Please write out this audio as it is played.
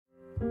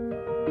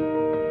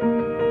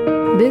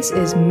This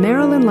is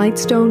Marilyn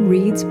Lightstone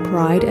Reads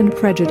Pride and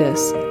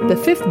Prejudice, the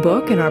fifth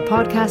book in our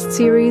podcast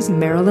series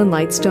Marilyn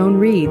Lightstone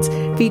Reads,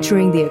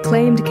 featuring the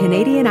acclaimed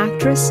Canadian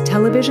actress,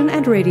 television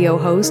and radio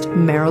host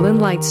Marilyn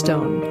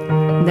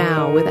Lightstone.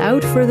 Now,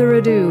 without further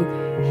ado,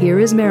 here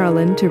is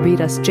Marilyn to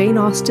read us Jane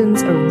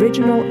Austen's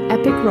original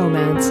epic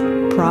romance,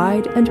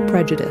 Pride and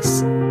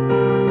Prejudice.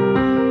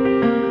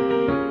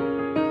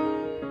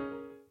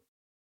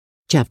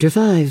 Chapter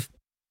 5.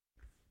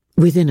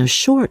 Within a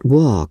short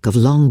walk of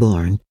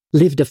Longbourn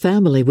lived a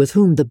family with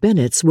whom the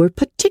Bennets were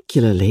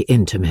particularly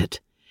intimate.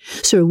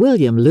 Sir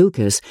William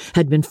Lucas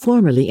had been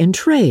formerly in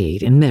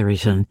trade in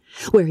Meryton,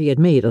 where he had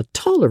made a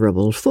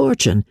tolerable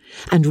fortune,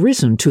 and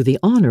risen to the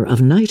honour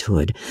of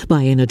knighthood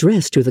by an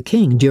address to the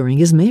king during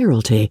his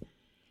mayoralty.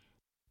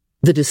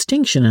 The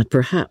distinction had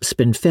perhaps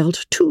been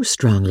felt too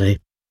strongly.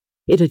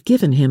 It had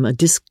given him a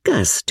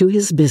disgust to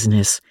his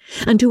business,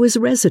 and to his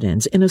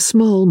residence in a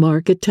small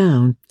market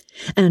town,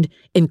 and,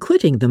 in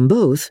quitting them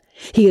both,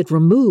 he had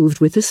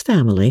removed with his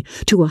family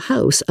to a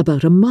house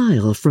about a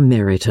mile from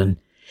Meryton,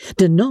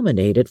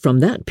 denominated from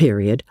that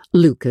period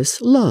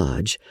Lucas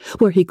Lodge,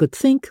 where he could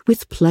think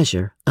with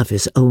pleasure of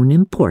his own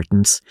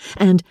importance,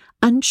 and,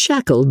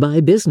 unshackled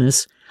by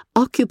business,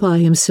 occupy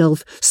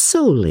himself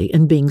solely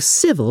in being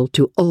civil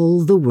to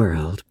all the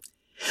world.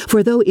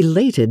 For though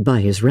elated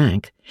by his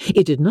rank,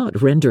 it did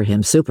not render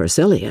him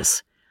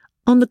supercilious.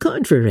 On the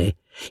contrary,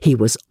 he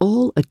was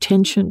all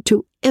attention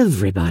to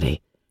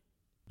everybody.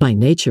 By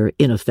nature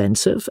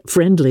inoffensive,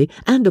 friendly,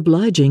 and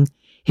obliging,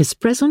 his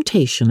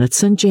presentation at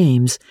St.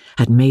 James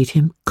had made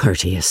him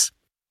courteous.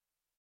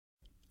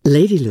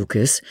 Lady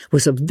Lucas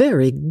was a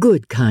very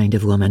good kind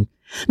of woman,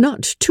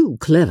 not too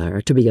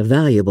clever to be a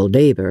valuable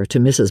neighbour to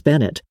Mrs.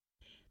 Bennet.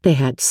 They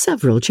had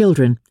several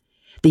children.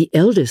 The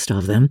eldest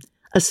of them,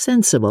 a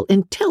sensible,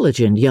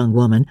 intelligent young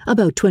woman,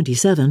 about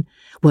 27,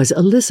 was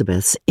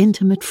Elizabeth's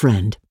intimate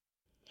friend.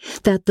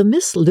 That the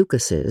Miss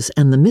Lucases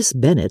and the Miss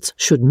Bennets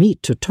should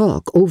meet to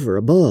talk over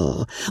a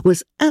ball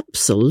was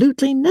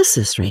absolutely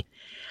necessary,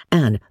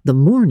 and the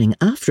morning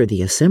after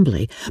the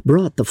assembly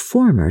brought the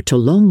former to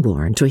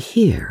Longbourn to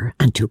hear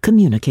and to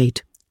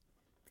communicate.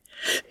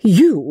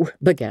 "You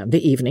began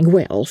the evening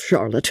well,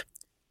 Charlotte,"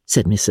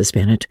 said Mrs.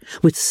 Bennet,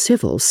 with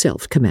civil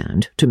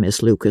self-command to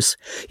Miss Lucas.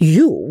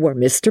 "You were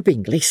Mr.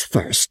 Bingley's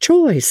first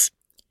choice."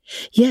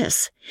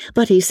 "Yes,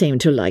 but he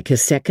seemed to like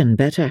his second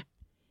better."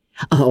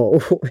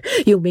 "Oh,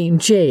 you mean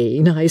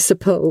Jane, I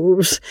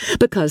suppose,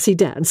 because he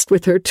danced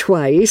with her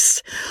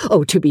twice.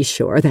 Oh, to be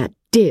sure, that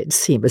did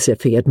seem as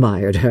if he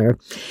admired her.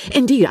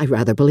 Indeed, I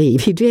rather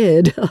believe he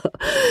did.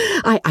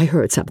 I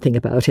heard something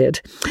about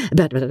it,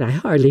 but I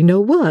hardly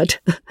know what.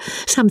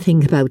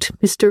 Something about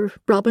Mr.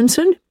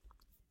 Robinson?"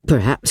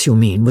 "Perhaps you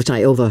mean what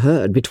I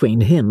overheard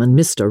between him and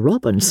Mr.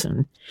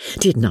 Robinson.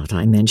 Did not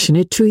I mention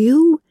it to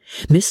you?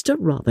 Mr.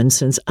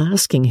 Robinson's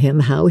asking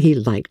him how he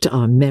liked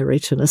our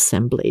Meryton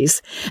assemblies,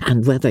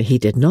 and whether he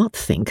did not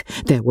think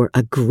there were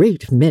a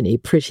great many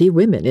pretty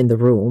women in the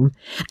room,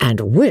 and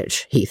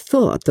which he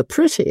thought the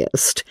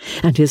prettiest,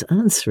 and his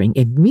answering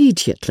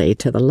immediately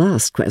to the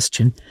last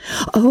question,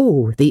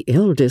 'Oh, the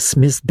eldest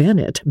Miss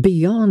Bennet,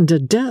 beyond a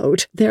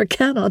doubt, there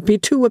cannot be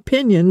two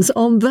opinions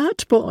on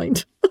that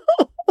point.'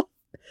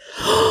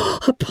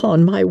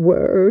 Upon my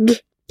word.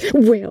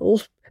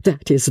 Well,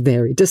 that is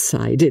very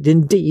decided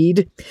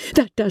indeed.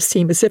 That does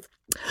seem as if...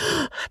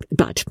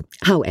 But,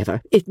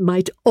 however, it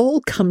might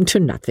all come to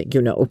nothing,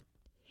 you know."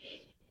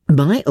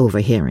 "My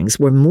overhearings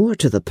were more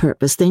to the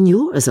purpose than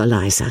yours,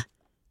 Eliza,"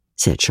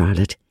 said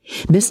Charlotte.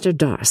 "Mr.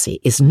 Darcy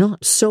is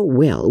not so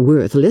well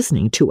worth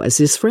listening to as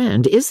his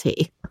friend, is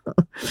he?"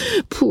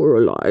 "Poor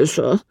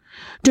Eliza,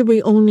 to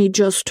be only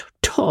just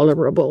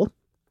tolerable.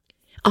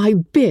 I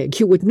beg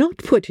you would not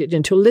put it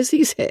into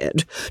Lizzie's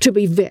head to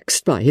be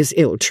vexed by his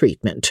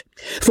ill-treatment,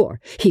 for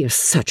he is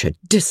such a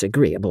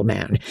disagreeable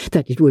man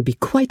that it would be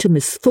quite a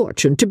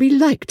misfortune to be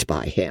liked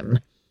by him.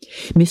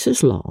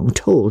 Mrs. Long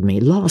told me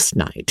last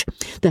night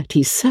that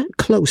he sat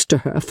close to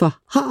her for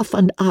half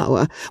an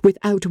hour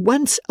without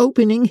once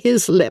opening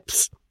his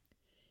lips."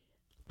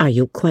 "Are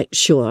you quite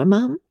sure,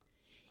 ma'am?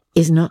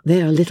 Is not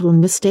there a little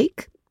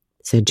mistake?"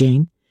 said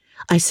Jane.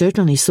 "I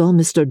certainly saw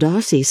Mr.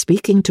 Darcy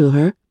speaking to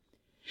her."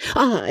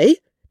 "Aye,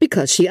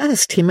 because she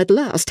asked him at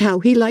last how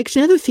he liked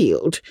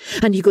Netherfield,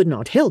 and he could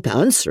not help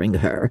answering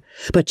her,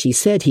 but she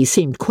said he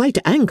seemed quite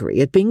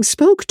angry at being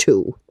spoke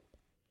to."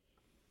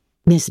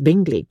 "Miss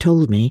Bingley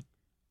told me,"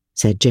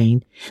 said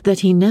Jane,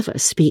 "that he never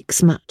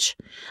speaks much,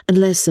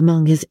 unless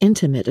among his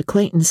intimate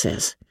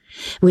acquaintances.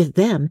 With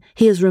them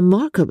he is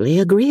remarkably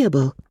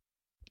agreeable."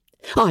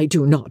 "I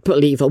do not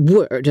believe a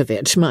word of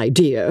it, my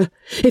dear.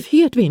 If he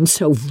had been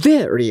so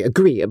very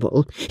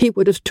agreeable, he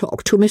would have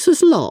talked to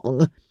Mrs.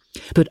 Long.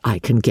 But I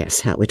can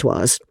guess how it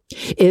was.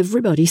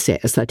 Everybody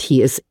says that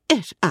he is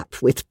et up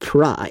with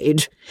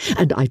pride,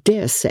 and I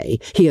dare say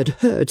he had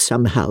heard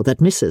somehow that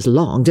Mrs.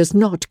 Long does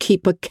not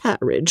keep a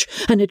carriage,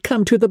 and had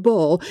come to the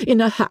ball in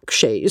a hack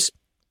chaise."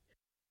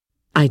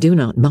 "I do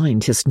not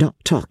mind his not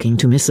talking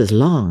to Mrs.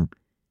 Long,"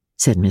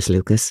 said Miss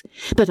Lucas,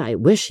 "but I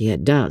wish he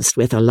had danced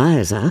with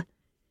Eliza."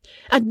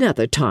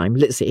 "Another time,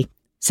 Lizzie,"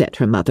 said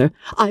her mother.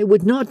 "I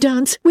would not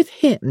dance with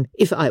him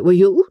if I were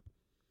you."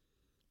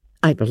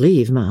 "I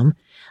believe, Mum,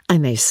 I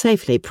may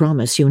safely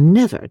promise you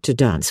never to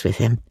dance with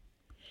him."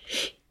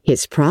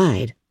 "His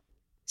pride,"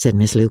 said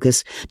Miss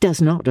Lucas,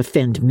 "does not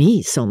offend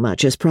me so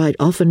much as pride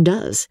often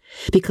does,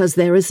 because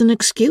there is an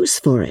excuse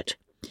for it.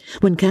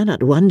 One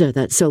cannot wonder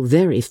that so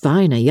very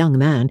fine a young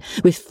man,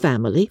 with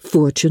family,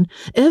 fortune,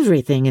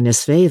 everything in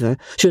his favour,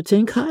 should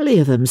think highly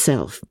of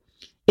himself.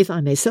 If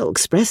I may so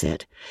express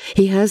it,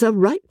 he has a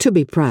right to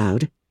be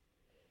proud."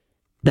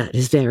 "That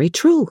is very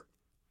true,"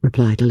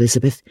 replied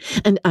Elizabeth,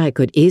 "and I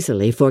could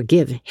easily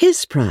forgive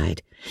his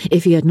pride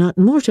if he had not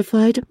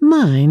mortified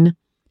mine."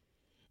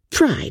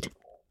 "Pride,"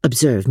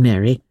 observed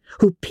Mary,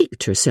 who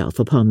piqued herself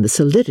upon the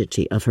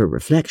solidity of her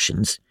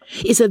reflections,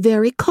 "is a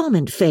very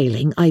common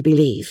failing, I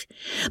believe.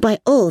 By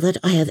all that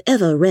I have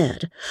ever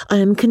read, I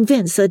am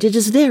convinced that it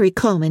is very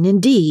common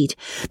indeed,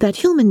 that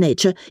human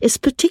nature is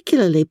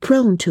particularly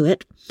prone to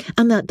it,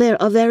 and that there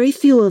are very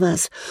few of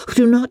us who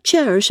do not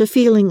cherish a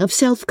feeling of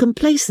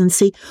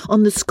self-complacency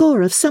on the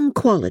score of some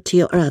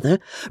quality or other,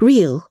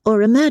 real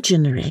or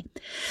imaginary.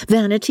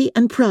 Vanity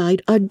and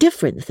pride are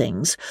different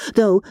things,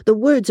 though the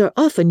words are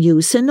often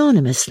used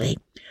synonymously.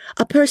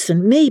 A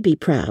person may be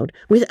proud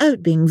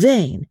without being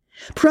vain.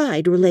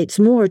 Pride relates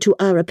more to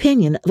our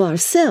opinion of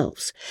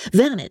ourselves,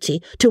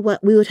 vanity to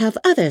what we would have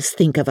others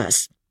think of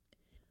us."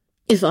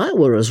 "If I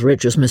were as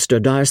rich as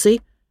Mr. Darcy,"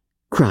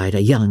 cried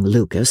a young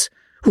Lucas,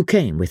 who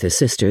came with his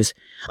sisters,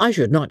 "I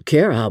should not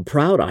care how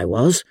proud I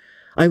was.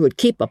 I would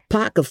keep a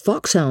pack of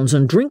foxhounds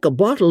and drink a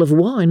bottle of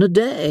wine a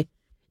day."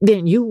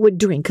 "Then you would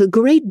drink a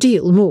great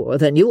deal more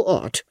than you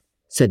ought,"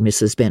 said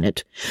Mrs.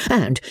 Bennet,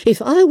 "and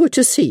if I were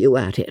to see you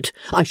at it,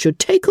 I should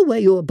take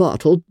away your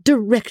bottle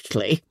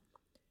directly."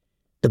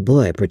 The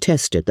boy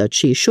protested that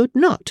she should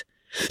not.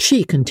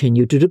 She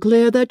continued to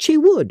declare that she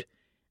would,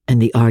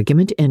 and the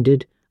argument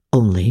ended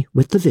only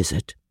with the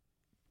visit.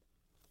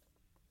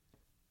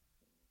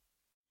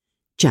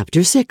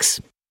 Chapter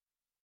 6.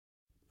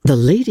 The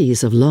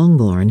ladies of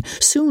Longbourn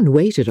soon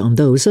waited on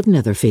those of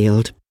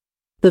Netherfield.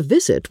 The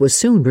visit was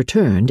soon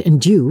returned in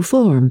due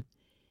form.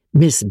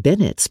 Miss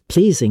Bennet's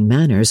pleasing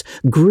manners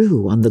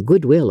grew on the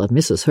goodwill of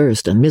Mrs.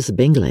 Hurst and Miss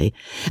Bingley,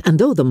 and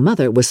though the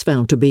mother was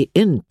found to be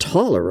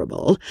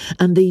intolerable,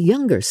 and the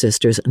younger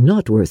sisters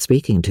not worth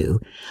speaking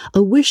to,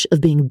 a wish of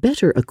being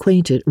better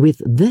acquainted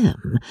with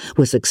them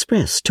was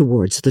expressed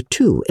towards the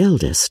two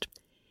eldest.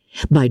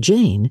 By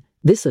Jane,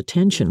 this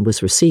attention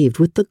was received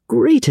with the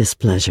greatest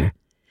pleasure,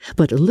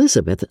 but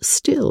Elizabeth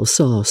still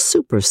saw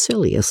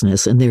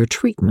superciliousness in their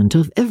treatment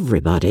of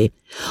everybody,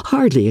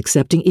 hardly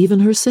excepting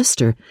even her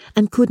sister,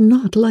 and could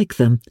not like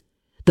them,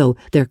 though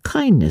their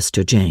kindness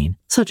to Jane,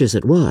 such as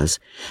it was,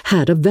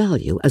 had a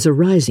value as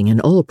arising in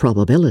all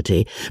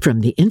probability from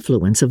the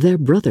influence of their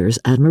brother's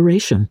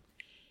admiration.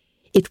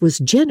 It was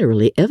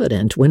generally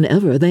evident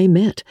whenever they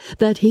met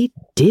that he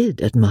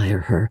did admire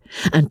her,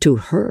 and to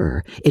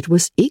her it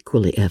was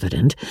equally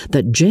evident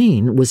that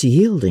Jane was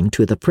yielding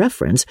to the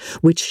preference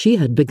which she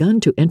had begun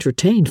to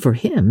entertain for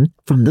him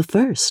from the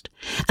first,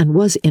 and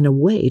was in a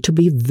way to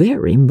be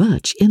very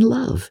much in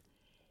love.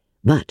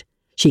 But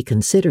she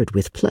considered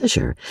with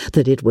pleasure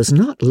that it was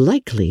not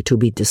likely to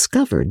be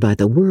discovered by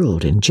the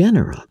world in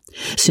general,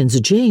 since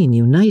Jane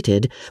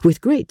united,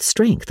 with great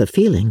strength of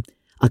feeling,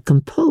 a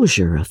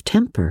composure of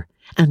temper,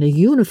 and a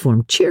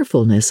uniform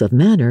cheerfulness of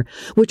manner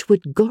which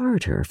would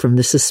guard her from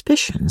the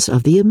suspicions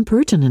of the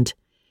impertinent.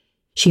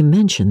 She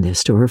mentioned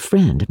this to her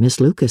friend, Miss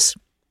Lucas.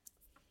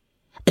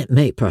 "It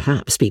may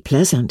perhaps be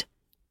pleasant,"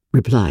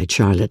 replied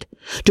Charlotte,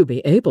 "to be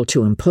able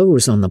to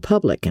impose on the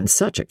public in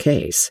such a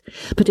case,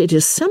 but it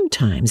is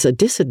sometimes a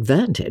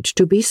disadvantage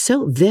to be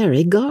so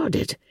very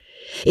guarded.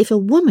 If a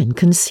woman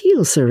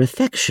conceals her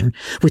affection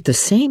with the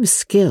same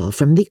skill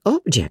from the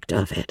object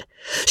of it,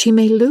 she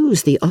may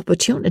lose the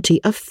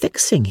opportunity of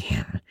fixing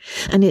him,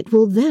 and it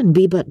will then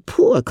be but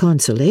poor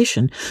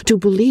consolation to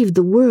believe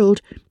the world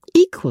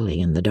equally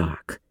in the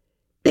dark.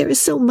 There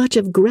is so much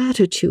of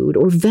gratitude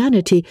or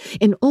vanity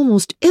in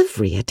almost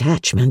every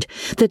attachment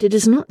that it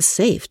is not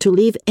safe to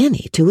leave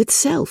any to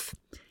itself.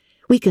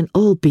 We can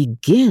all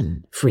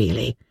begin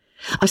freely.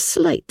 A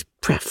slight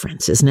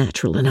preference is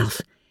natural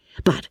enough,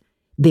 but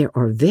there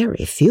are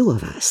very few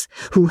of us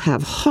who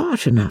have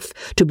heart enough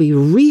to be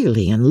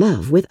really in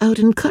love without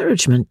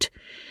encouragement.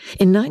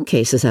 In 9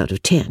 cases out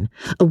of 10,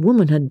 a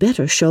woman had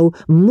better show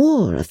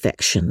more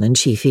affection than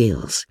she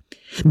feels.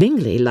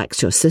 Bingley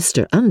likes your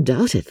sister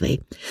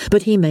undoubtedly,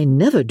 but he may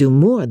never do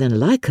more than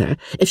like her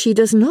if she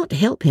does not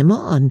help him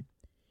on.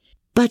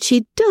 But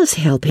she does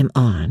help him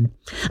on,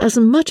 as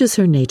much as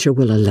her nature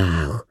will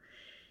allow.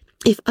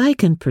 If I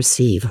can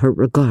perceive her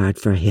regard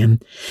for him,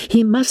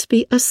 he must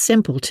be a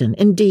simpleton,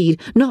 indeed,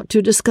 not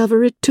to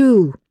discover it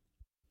too.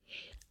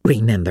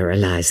 Remember,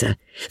 Eliza,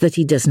 that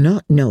he does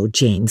not know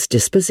Jane's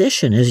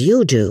disposition as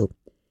you do.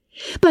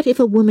 But if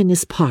a woman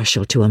is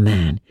partial to a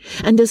man,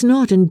 and does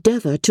not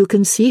endeavour to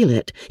conceal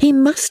it, he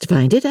must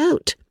find it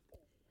out.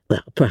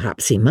 Well,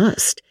 perhaps he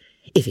must,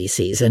 if he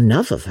sees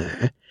enough of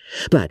her,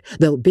 But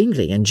though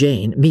Bingley and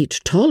Jane meet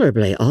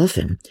tolerably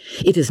often,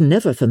 it is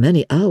never for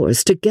many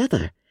hours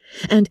together,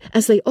 and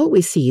as they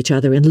always see each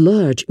other in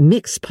large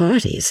mixed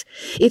parties,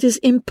 it is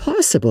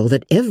impossible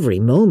that every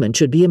moment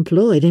should be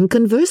employed in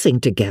conversing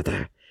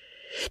together.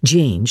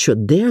 Jane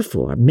should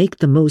therefore make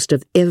the most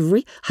of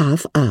every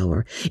half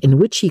hour in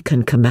which he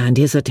can command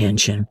his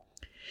attention.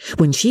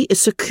 When she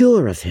is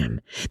secure of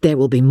him, there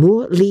will be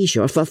more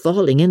leisure for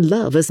falling in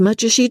love as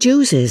much as she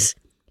chooses.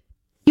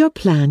 Your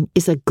plan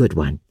is a good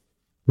one,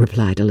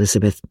 replied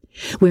Elizabeth,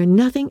 where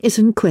nothing is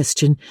in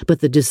question but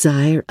the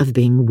desire of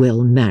being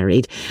well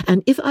married,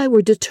 and if I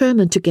were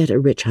determined to get a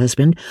rich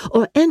husband,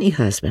 or any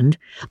husband,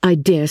 I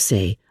dare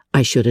say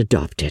I should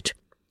adopt it.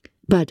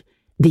 But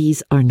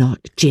these are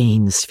not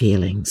Jane's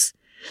feelings.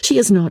 She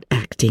is not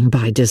acting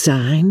by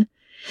design.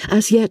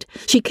 As yet,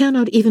 she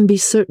cannot even be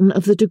certain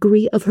of the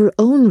degree of her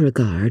own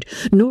regard,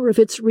 nor of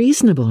its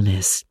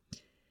reasonableness.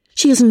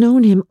 She has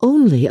known him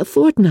only a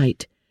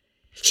fortnight.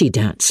 She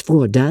danced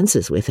 4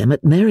 dances with him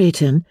at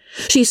Meryton.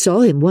 She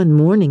saw him one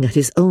morning at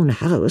his own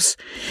house,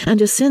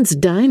 and has since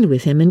dined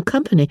with him in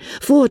company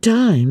 4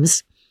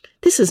 times.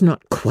 This is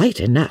not quite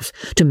enough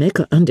to make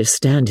her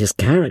understand his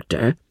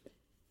character.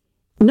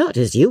 Not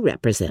as you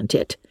represent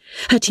it.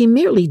 Had she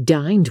merely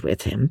dined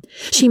with him,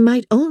 she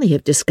might only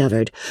have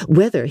discovered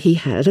whether he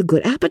had a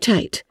good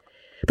appetite.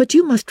 But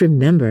you must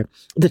remember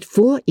that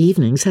 4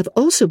 evenings have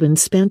also been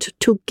spent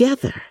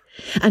together,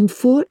 and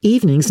 4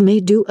 evenings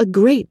may do a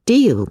great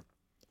deal.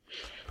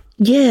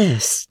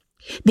 Yes,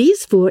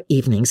 these 4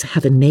 evenings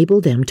have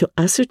enabled them to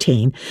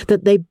ascertain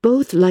that they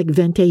both like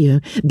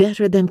 21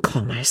 better than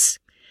commerce.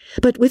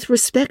 But with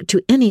respect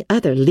to any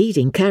other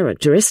leading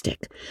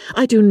characteristic,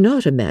 I do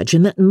not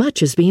imagine that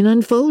much has been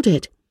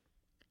unfolded.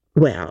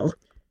 Well,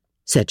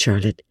 said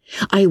Charlotte,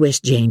 I wish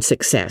Jane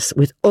success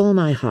with all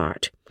my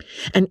heart,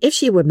 and if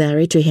she were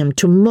married to him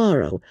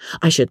tomorrow,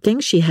 I should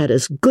think she had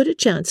as good a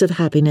chance of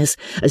happiness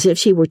as if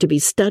she were to be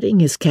studying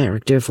his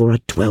character for a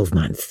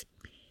 12-month.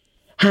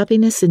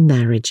 Happiness in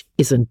marriage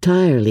is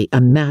entirely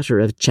a matter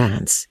of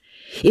chance.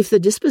 If the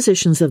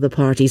dispositions of the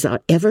parties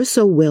are ever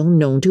so well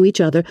known to each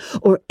other,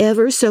 or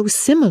ever so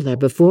similar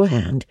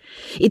beforehand,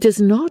 it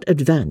does not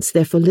advance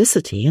their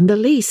felicity in the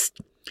least.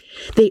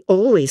 They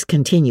always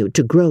continue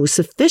to grow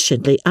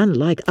sufficiently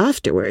unlike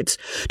afterwards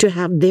to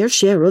have their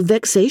share of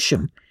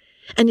vexation,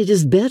 and it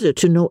is better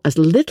to know as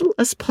little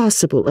as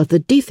possible of the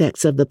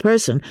defects of the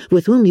person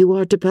with whom you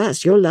are to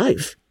pass your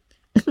life.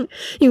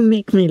 You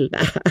make me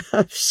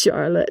laugh,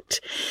 Charlotte.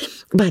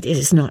 But it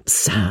is not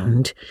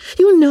sound.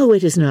 You know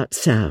it is not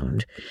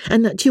sound,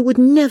 and that you would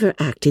never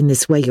act in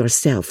this way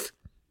yourself.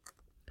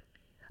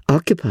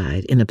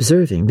 Occupied in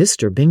observing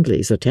Mr.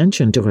 Bingley's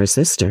attention to her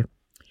sister,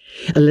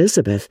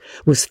 Elizabeth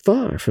was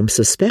far from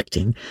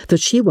suspecting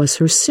that she was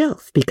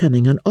herself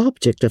becoming an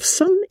object of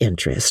some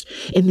interest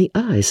in the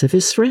eyes of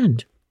his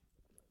friend.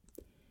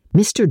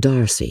 Mr.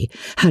 Darcy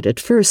had at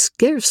first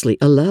scarcely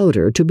allowed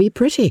her to be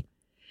pretty.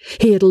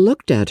 He had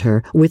looked at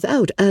her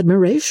without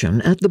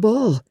admiration at the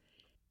ball,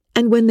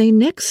 and when they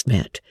next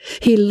met,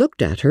 he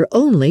looked at her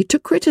only to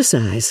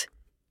criticize.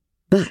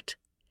 But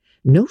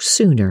no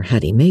sooner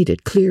had he made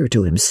it clear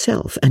to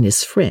himself and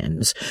his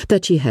friends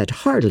that she had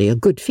hardly a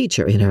good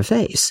feature in her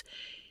face,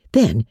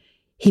 than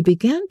he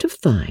began to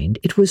find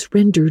it was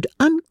rendered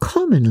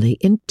uncommonly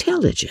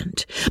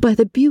intelligent by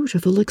the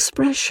beautiful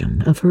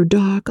expression of her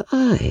dark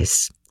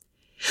eyes.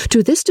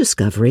 To this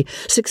discovery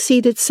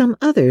succeeded some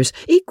others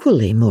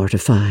equally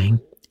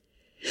mortifying.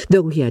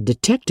 Though he had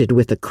detected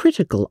with a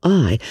critical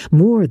eye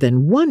more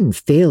than one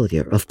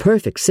failure of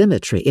perfect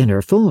symmetry in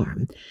her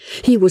form,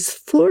 he was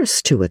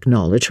forced to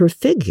acknowledge her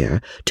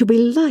figure to be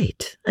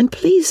light and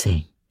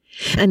pleasing,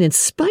 and in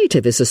spite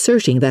of his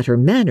asserting that her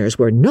manners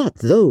were not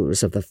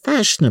those of the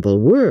fashionable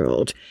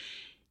world,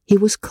 he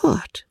was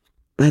caught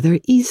by their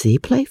easy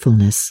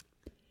playfulness.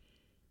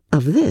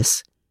 Of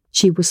this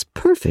she was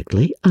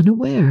perfectly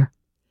unaware.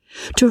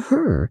 To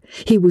her,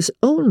 he was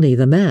only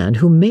the man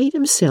who made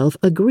himself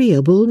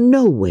agreeable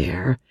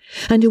nowhere,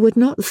 and who had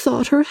not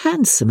thought her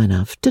handsome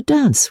enough to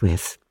dance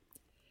with.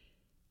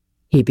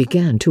 He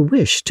began to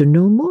wish to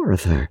know more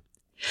of her,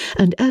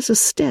 and as a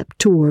step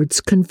towards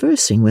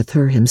conversing with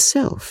her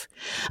himself,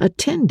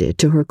 attended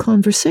to her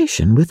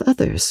conversation with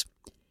others.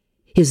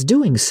 His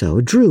doing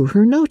so drew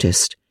her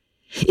notice.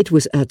 It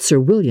was at Sir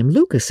William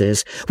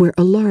Lucas's, where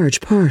a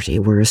large party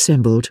were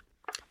assembled.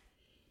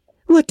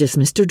 "What does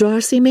Mr.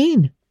 Darcy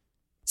mean,"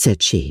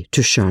 said she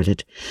to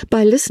Charlotte,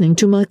 "by listening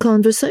to my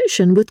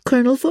conversation with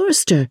Colonel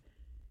Forster?"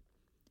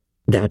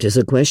 "That is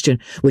a question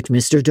which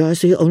Mr.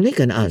 Darcy only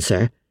can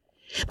answer.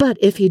 But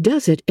if he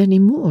does it any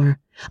more,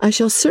 I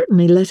shall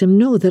certainly let him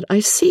know that I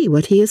see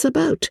what he is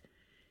about.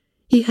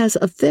 He has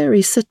a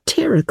very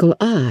satirical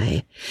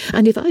eye,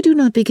 and if I do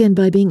not begin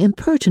by being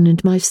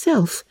impertinent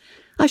myself,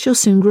 I shall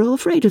soon grow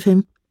afraid of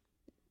him."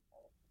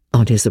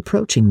 On his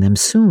approaching them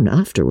soon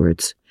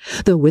afterwards,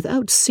 though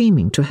without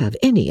seeming to have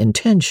any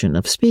intention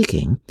of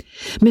speaking,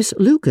 Miss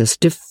Lucas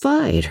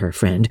defied her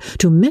friend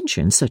to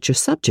mention such a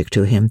subject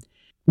to him,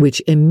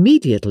 which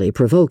immediately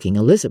provoking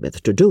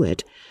Elizabeth to do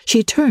it,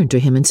 she turned to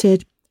him and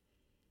said,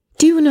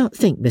 Do you not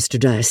think, Mr.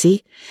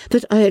 Darcy,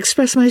 that I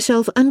expressed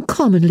myself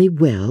uncommonly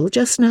well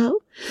just now,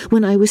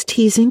 when I was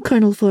teasing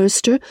Colonel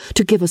Forster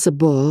to give us a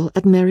ball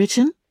at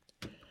Meryton?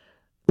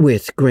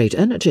 With great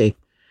energy,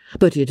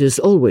 but it is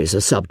always a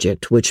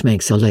subject which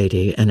makes a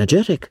lady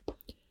energetic.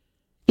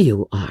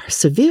 You are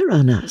severe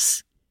on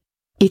us.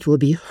 It will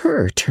be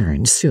her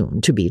turn soon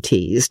to be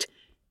teased,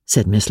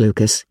 said Miss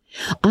Lucas.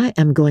 I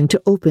am going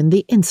to open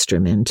the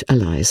instrument,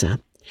 Eliza,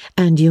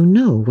 and you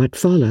know what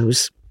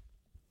follows.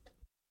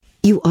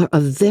 You are a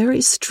very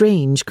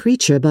strange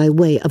creature by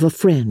way of a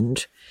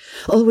friend,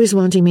 always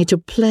wanting me to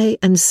play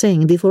and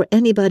sing before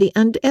anybody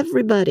and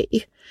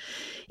everybody.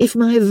 If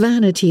my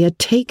vanity had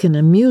taken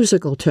a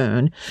musical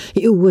turn,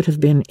 you would have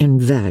been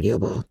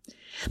invaluable.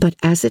 But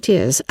as it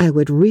is, I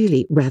would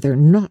really rather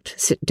not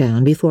sit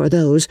down before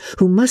those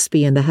who must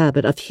be in the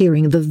habit of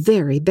hearing the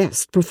very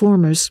best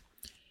performers.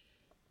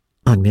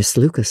 On Miss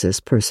Lucas's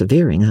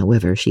persevering,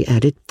 however, she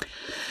added,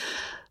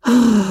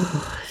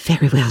 "Oh,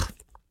 very well.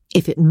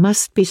 If it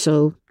must be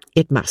so,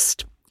 it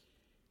must."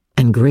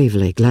 And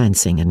gravely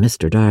glancing at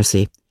Mr.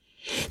 Darcy,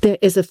 "There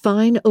is a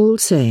fine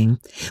old saying,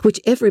 which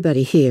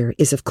everybody here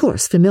is of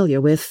course familiar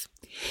with,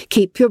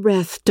 'Keep your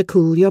breath to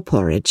cool your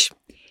porridge,'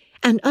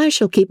 and I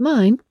shall keep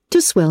mine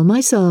to swell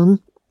my song."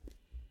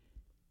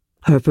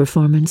 Her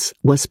performance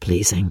was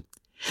pleasing,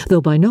 though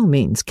by no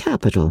means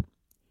capital.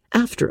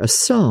 After a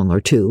song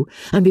or two,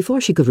 and before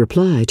she could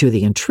reply to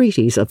the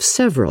entreaties of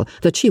several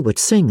that she would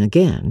sing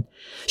again,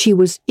 she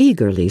was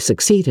eagerly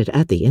succeeded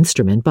at the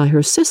instrument by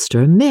her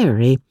sister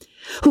Mary,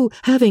 who,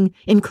 having,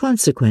 in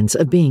consequence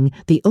of being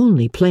the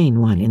only plain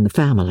one in the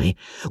family,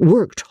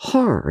 worked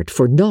hard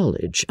for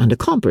knowledge and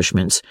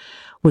accomplishments,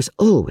 was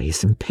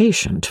always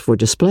impatient for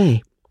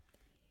display.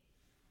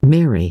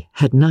 Mary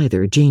had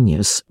neither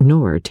genius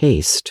nor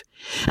taste,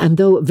 and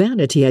though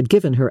vanity had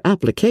given her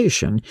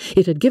application,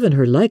 it had given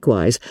her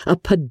likewise a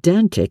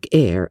pedantic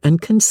air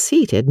and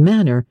conceited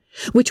manner,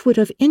 which would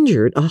have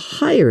injured a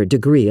higher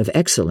degree of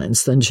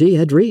excellence than she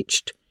had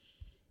reached.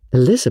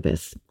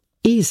 Elizabeth,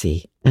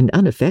 easy and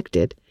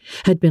unaffected,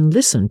 had been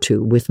listened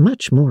to with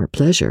much more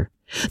pleasure,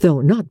 though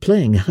not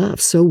playing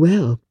half so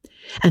well,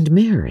 and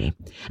Mary,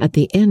 at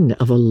the end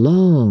of a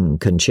long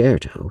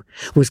concerto,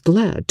 was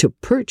glad to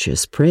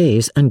purchase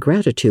praise and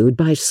gratitude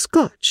by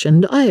Scotch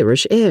and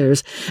Irish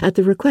airs at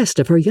the request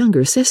of her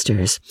younger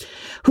sisters,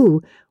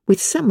 who,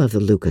 with some of the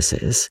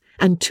Lucases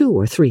and 2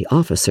 or 3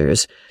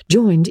 officers,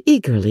 joined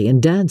eagerly in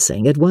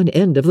dancing at one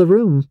end of the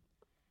room.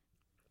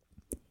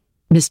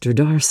 Mr.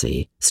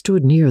 Darcy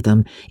stood near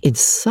them in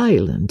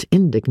silent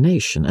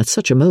indignation at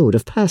such a mode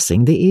of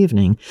passing the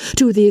evening,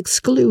 to the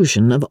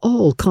exclusion of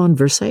all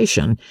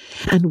conversation,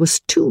 and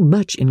was too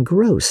much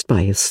engrossed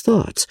by his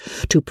thoughts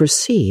to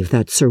perceive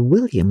that Sir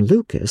William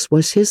Lucas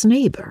was his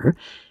neighbour,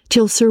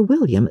 till Sir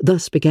William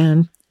thus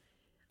began,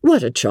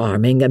 "What a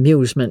charming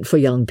amusement for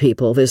young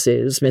people this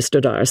is,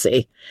 Mr.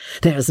 Darcy.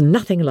 There's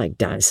nothing like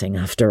dancing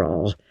after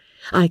all.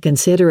 I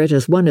consider it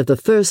as one of the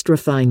first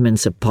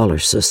refinements of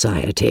polished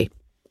society."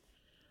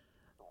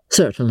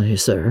 "Certainly,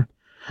 sir,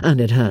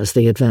 and it has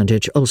the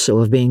advantage also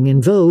of being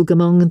in vogue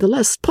among the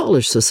less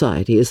polished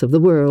societies of the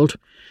world.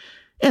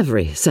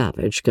 Every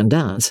savage can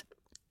dance."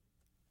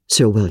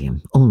 Sir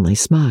William only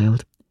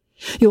smiled.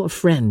 "Your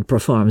friend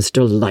performs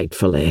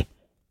delightfully,"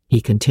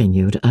 he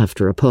continued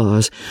after a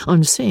pause,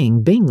 on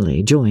seeing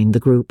Bingley join the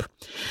group,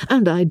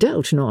 "and I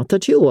doubt not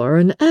that you are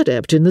an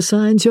adept in the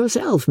signs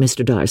yourself,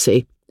 Mr.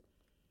 Darcy."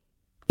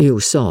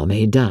 "You saw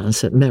me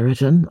dance at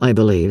Meryton, I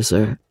believe,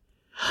 sir?"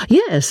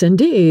 "Yes,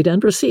 indeed,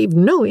 and received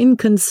no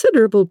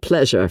inconsiderable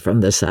pleasure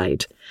from the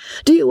sight.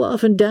 Do you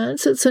often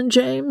dance at St.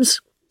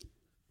 James?"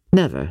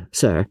 "Never,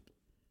 sir."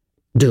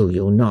 "Do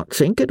you not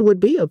think it would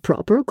be a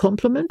proper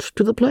compliment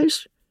to the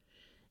place?"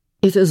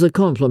 "It is a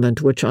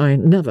compliment which I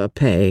never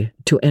pay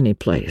to any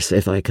place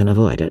if I can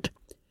avoid it."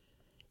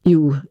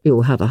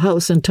 You have a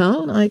house in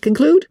town, I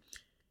conclude?"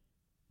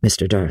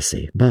 Mr.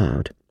 Darcy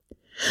bowed.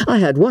 "I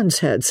had once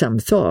had some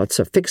thoughts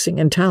of fixing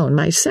in town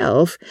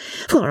myself,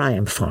 for I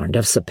am fond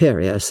of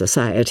superior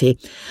society,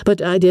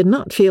 but I did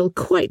not feel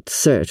quite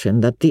certain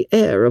that the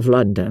air of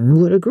London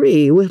would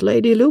agree with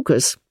Lady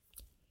Lucas."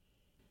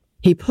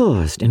 He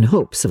paused in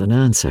hopes of an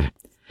answer,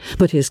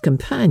 but his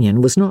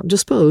companion was not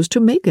disposed to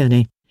make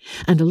any,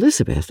 and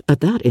Elizabeth,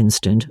 at that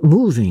instant,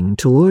 moving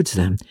towards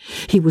them,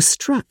 he was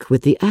struck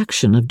with the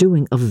action of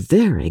doing a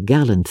very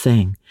gallant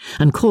thing,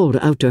 and called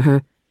out to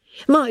her,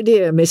 "My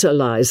dear Miss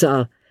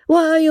Eliza,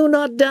 why are you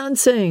not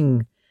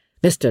dancing?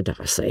 Mr.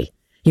 Darcy,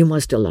 you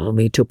must allow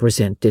me to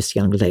present this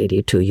young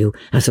lady to you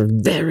as a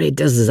very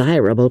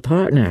desirable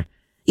partner.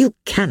 You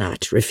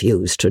cannot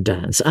refuse to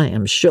dance, I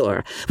am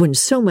sure, when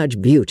so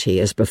much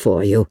beauty is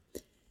before you."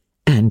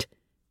 And,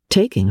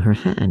 taking her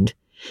hand,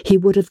 he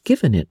would have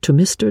given it to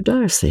Mr.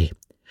 Darcy,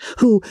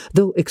 who,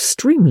 though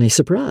extremely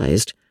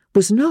surprised,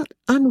 was not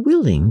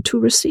unwilling to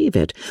receive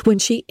it, when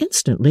she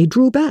instantly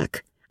drew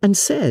back, and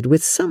said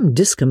with some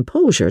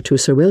discomposure to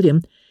Sir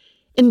William,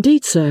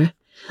 "Indeed, sir,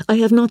 I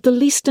have not the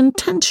least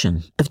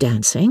intention of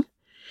dancing.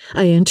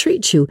 I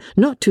entreat you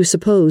not to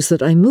suppose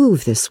that I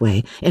move this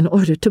way in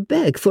order to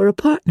beg for a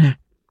partner."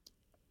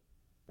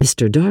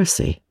 Mr.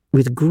 Darcy,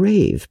 with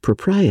grave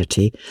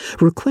propriety,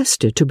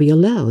 requested to be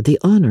allowed the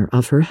honour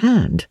of her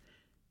hand,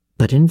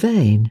 but in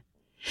vain.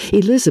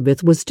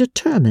 Elizabeth was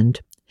determined,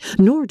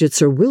 nor did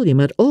Sir William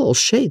at all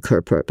shake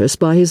her purpose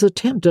by his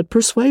attempt at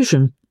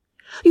persuasion.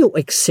 "You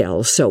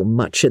excel so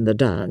much in the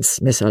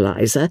dance, Miss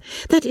Eliza,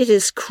 that it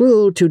is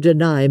cruel to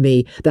deny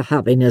me the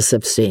happiness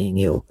of seeing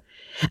you.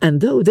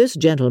 And though this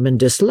gentleman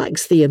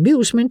dislikes the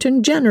amusement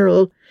in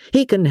general,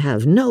 he can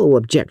have no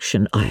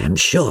objection, I am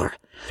sure,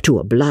 to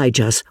oblige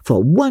us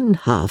for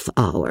 1/2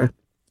 hour."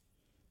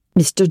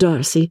 "Mr.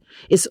 Darcy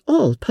is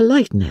all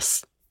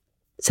politeness,"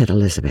 said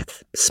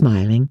Elizabeth,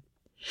 smiling.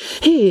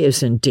 "He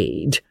is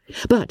indeed,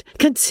 but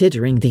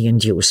considering the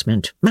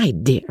inducement, my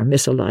dear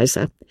Miss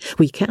Eliza,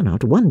 we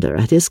cannot wonder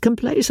at his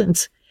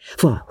complaisance,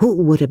 for who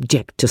would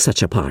object to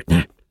such a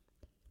partner?"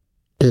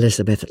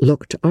 Elizabeth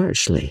looked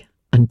archly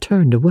and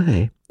turned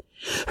away.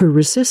 Her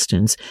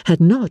resistance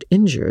had not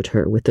injured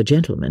her with the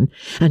gentleman,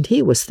 and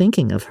he was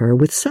thinking of her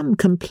with some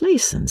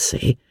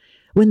complacency,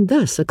 when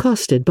thus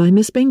accosted by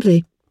Miss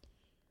Bingley.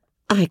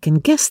 "I can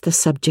guess the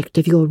subject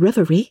of your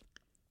reverie."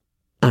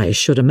 "I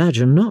should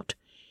imagine not."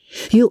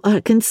 "You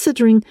are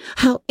considering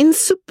how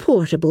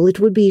insupportable it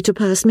would be to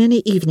pass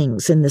many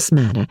evenings in this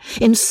manner,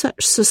 in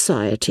such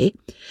society,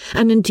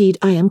 and indeed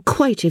I am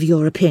quite of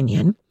your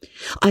opinion.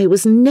 I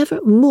was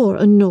never more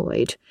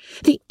annoyed.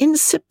 The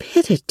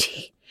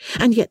insipidity,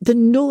 and yet the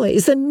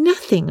noise, the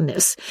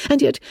nothingness,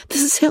 and yet the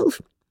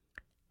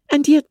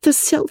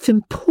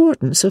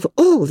self-importance of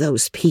all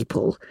those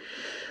people.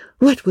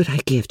 What would I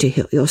give to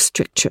hear your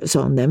strictures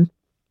on them?"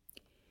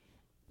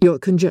 "Your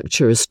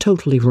conjecture is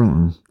totally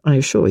wrong, I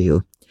assure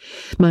you.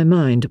 My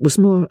mind was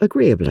more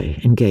agreeably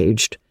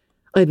engaged.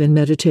 I've been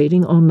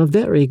meditating on the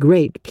very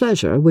great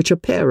pleasure which a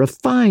pair of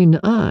fine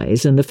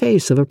eyes in the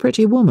face of a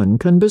pretty woman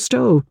can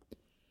bestow."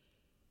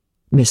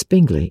 Miss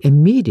Bingley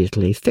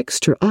immediately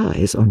fixed her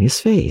eyes on his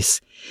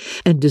face,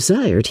 and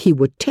desired he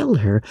would tell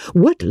her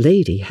what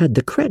lady had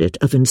the credit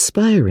of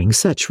inspiring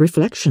such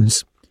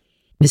reflections.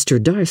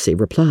 Mr. Darcy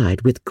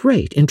replied with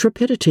great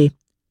intrepidity,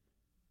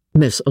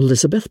 "Miss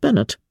Elizabeth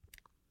Bennet."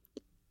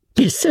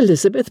 "Miss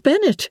Elizabeth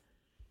Bennet!"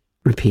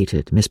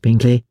 repeated Miss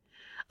Bingley.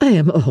 "I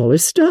am all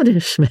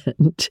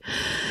astonishment.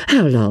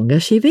 How long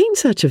has she been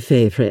such a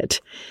favourite?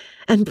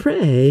 And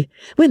pray,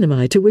 when am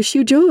I to wish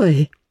you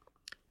joy?"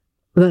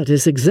 "That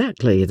is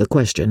exactly the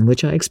question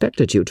which I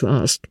expected you to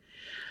ask.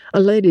 A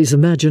lady's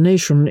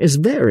imagination is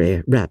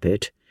very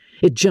rapid.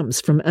 It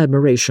jumps from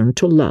admiration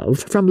to love,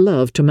 from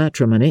love to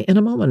matrimony in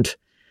a moment.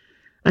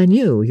 I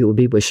knew you would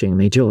be wishing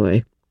me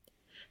joy."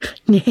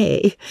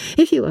 "Nay,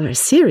 if you are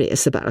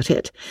serious about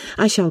it,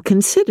 I shall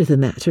consider the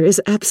matter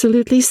as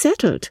absolutely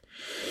settled.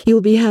 You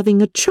will be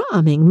having a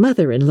charming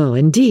mother-in-law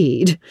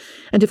indeed,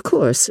 and of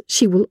course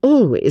she will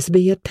always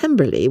be at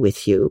Pemberley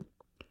with you."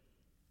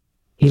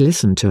 He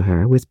listened to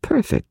her with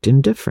perfect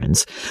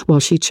indifference while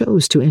she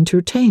chose to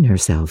entertain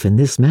herself in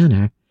this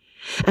manner,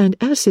 and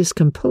as his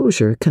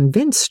composure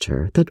convinced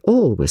her that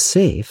all was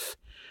safe,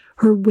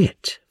 her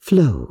wit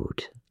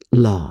flowed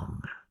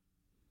long.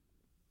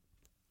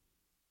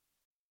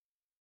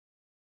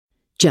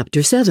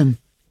 Chapter 7.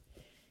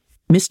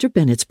 Mr.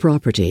 Bennet's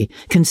property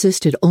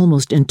consisted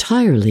almost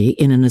entirely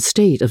in an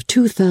estate of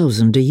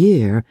 2,000 a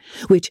year,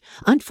 which,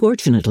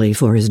 unfortunately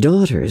for his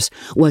daughters,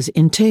 was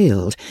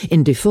entailed,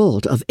 in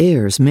default of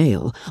heirs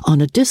male, on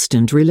a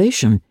distant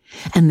relation,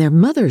 and their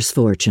mother's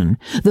fortune,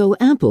 though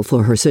ample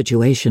for her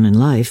situation in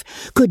life,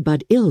 could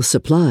but ill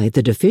supply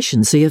the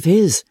deficiency of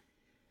his.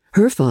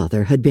 Her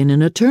father had been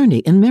an attorney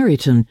in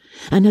Meryton,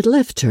 and had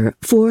left her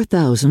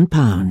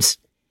 £4,000.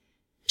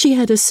 She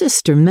had a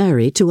sister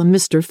married to a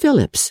Mr.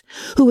 Phillips,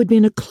 who had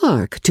been a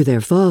clerk to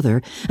their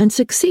father and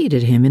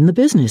succeeded him in the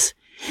business,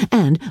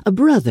 and a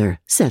brother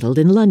settled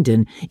in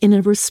London in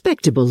a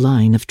respectable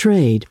line of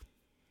trade.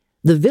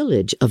 The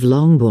village of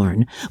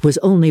Longbourn was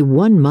only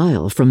 1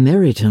 mile from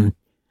Meryton,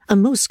 a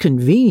most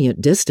convenient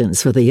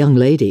distance for the young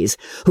ladies,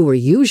 who were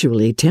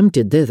usually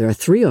tempted thither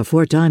 3 or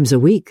 4 times a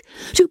week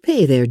to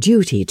pay their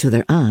duty to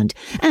their aunt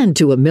and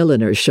to a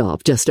milliner's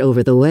shop just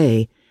over the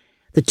way.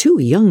 The 2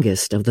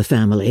 youngest of the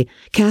family,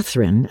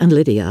 Catherine and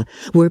Lydia,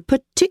 were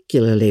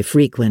particularly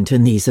frequent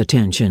in these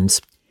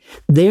attentions.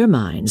 Their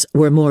minds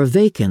were more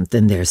vacant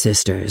than their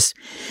sisters',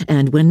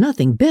 and when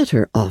nothing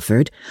better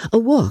offered, a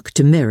walk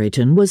to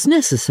Meryton was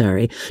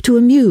necessary to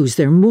amuse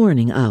their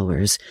morning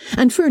hours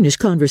and furnish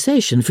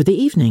conversation for the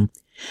evening.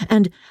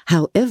 And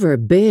however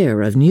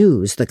bare of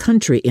news the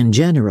country in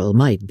general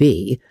might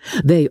be,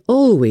 they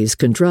always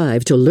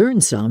contrived to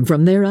learn some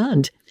from their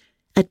aunt.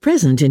 At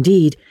present,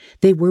 indeed,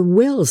 they were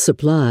well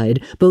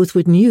supplied both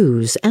with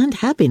news and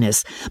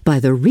happiness by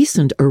the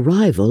recent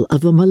arrival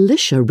of a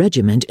militia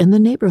regiment in the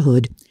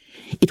neighbourhood.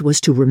 It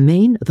was to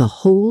remain the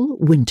whole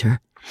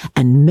winter,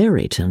 and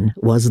Meryton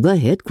was the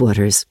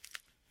headquarters.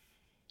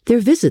 Their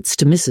visits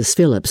to Mrs.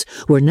 Phillips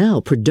were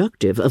now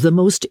productive of the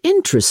most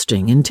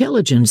interesting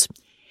intelligence.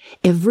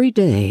 Every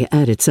day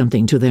added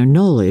something to their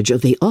knowledge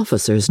of the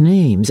officers'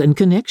 names and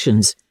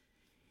connections.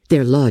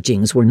 Their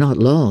lodgings were not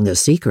long a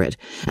secret,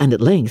 and at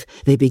length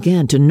they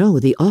began to know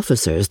the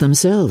officers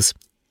themselves.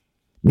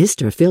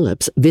 Mr.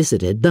 Phillips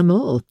visited them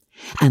all,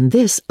 and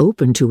this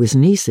opened to his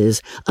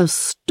nieces a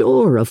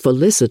store of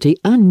felicity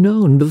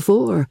unknown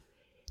before.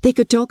 They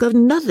could talk of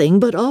nothing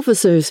but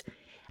officers,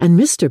 and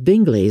Mr.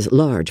 Bingley's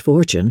large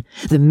fortune,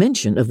 the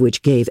mention of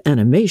which gave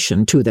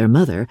animation to their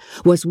mother,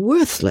 was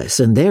worthless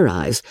in their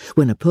eyes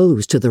when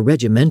opposed to the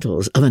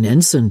regimentals of an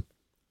ensign.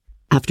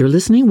 After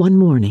listening one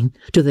morning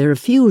to their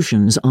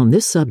effusions on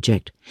this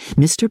subject,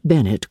 Mr.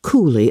 Bennet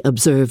coolly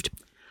observed,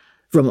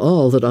 "From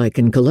all that I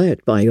can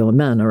collect by your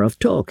manner of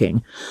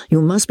talking,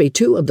 you must be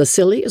two of the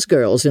silliest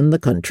girls in the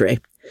country.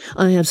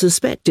 I have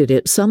suspected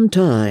it some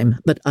time,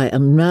 but I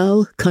am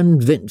now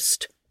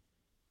convinced."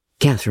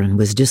 Catherine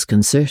was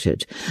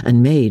disconcerted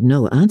and made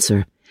no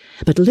answer,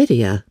 but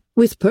Lydia,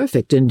 with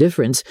perfect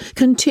indifference,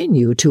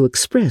 continued to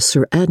express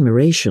her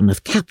admiration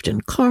of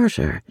Captain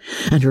Carter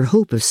and her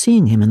hope of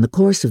seeing him in the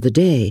course of the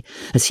day,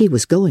 as he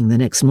was going the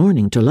next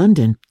morning to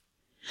London.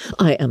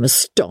 "I am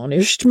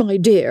astonished, my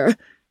dear,"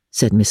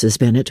 said Mrs.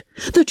 Bennet,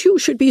 "that you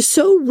should be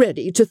so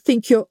ready to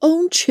think your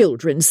own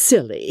children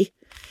silly.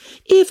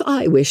 If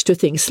I wish to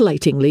think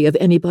slightingly of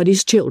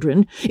anybody's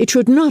children, it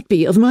should not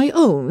be of my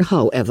own,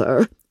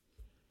 however."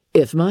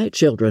 "If my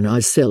children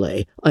are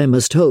silly, I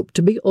must hope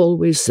to be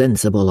always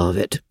sensible of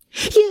it."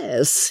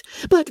 "Yes,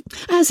 but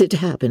as it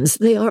happens,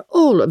 they are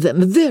all of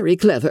them very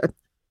clever."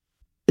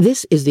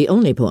 "This is the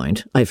only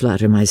point, I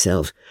flatter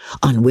myself,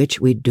 on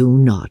which we do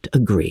not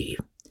agree.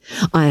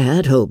 I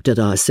had hoped that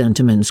our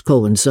sentiments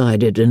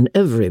coincided in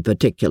every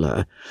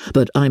particular,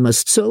 but I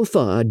must so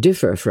far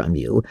differ from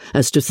you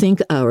as to think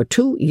our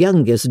two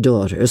youngest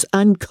daughters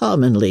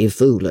uncommonly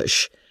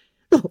foolish."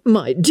 "Oh,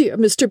 my dear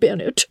Mr.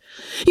 Bennet,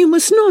 you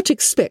must not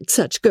expect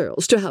such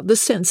girls to have the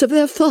sense of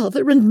their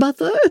father and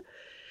mother.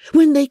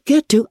 When they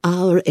get to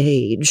our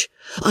age,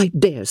 I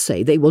dare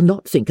say they will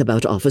not think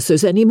about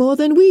officers any more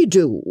than we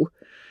do.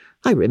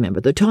 I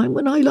remember the time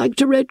when I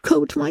liked a red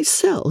coat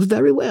myself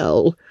very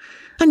well,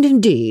 and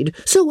indeed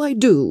so I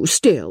do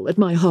still at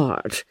my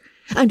heart.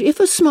 And if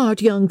a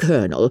smart young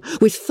colonel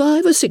with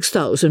 5,000 or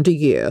 6,000 a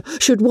year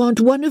should want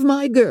one of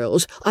my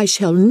girls, I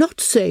shall not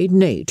say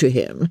nay to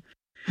him.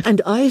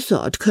 And I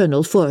thought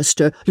Colonel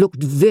Forster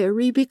looked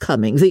very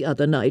becoming the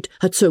other night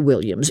at Sir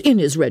William's in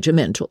his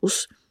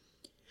regimentals."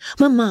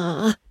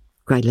 "Mamma,"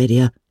 cried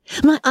Lydia,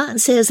 "my aunt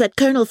says that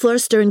Colonel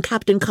Forster and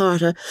Captain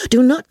Carter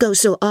do not go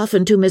so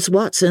often to Miss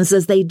Watson's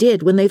as they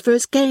did when they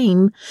first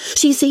came.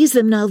 She sees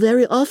them now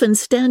very often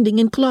standing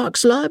in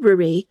Clark's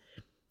library."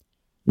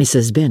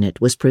 Mrs. Bennet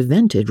was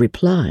prevented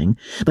replying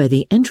by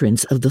the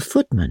entrance of the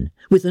footman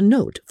with a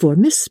note for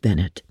Miss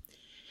Bennet.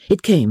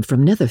 It came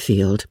from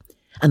Netherfield,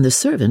 and the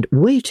servant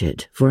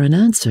waited for an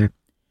answer.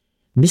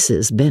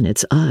 Mrs.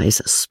 Bennet's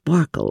eyes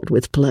sparkled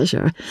with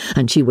pleasure,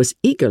 and she was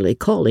eagerly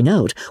calling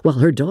out while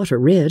her daughter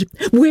read,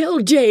 "Well,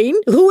 Jane,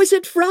 who is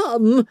it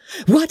from?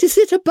 What is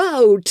it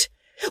about?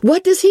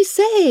 What does he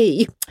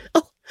say?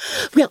 Oh,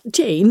 well,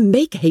 Jane,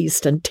 make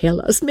haste and tell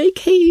us. Make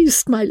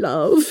haste, my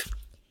love."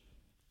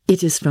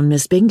 "It is from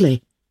Miss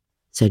Bingley,"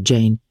 said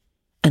Jane,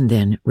 and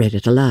then read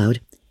it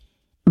aloud.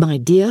 "My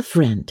dear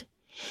friend,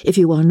 if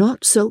you are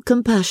not so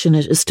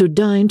compassionate as to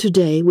dine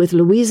today with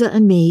Louisa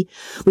and me,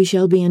 we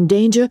shall be in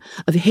danger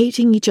of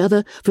hating each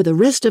other for the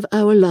rest of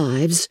our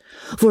lives,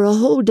 for a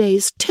whole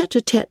day's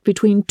tete-a-tete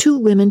between two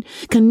women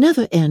can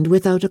never end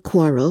without a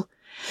quarrel.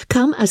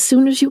 Come as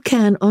soon as you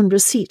can on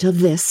receipt of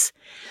this.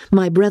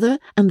 My brother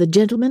and the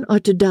gentleman are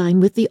to dine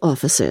with the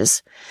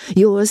officers.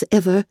 Yours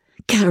ever,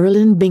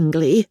 Caroline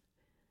Bingley."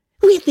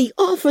 "With the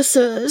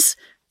officers!"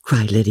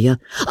 cried Lydia.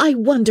 "I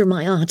wonder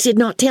my aunt did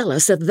not tell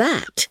us of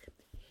that."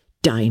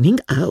 "Dining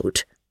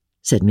out,"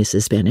 said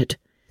Mrs. Bennet.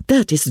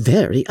 "That is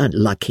very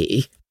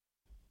unlucky."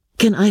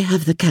 "Can I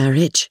have the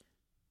carriage?"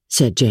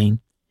 said Jane.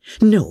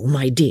 "No,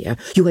 my dear,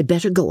 you had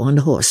better go on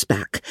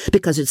horseback,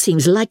 because it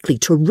seems likely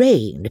to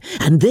rain,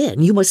 and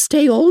then you must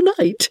stay all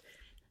night."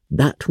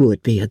 "That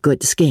would be a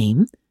good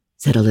scheme,"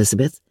 said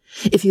Elizabeth,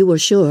 "if you were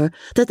sure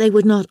that they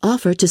would not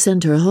offer to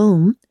send her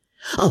home."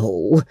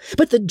 "Oh,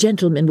 but the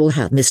gentlemen will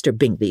have Mr.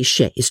 Bingley's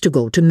chaise to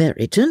go to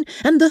Meryton,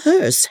 and the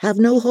hearse have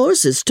no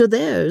horses to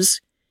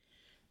theirs."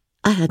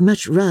 "I had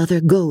much rather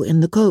go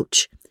in the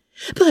coach."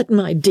 "But,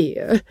 my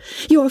dear,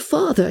 your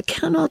father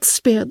cannot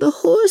spare the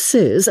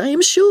horses, I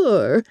am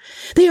sure.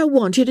 They are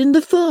wanted in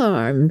the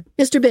farm,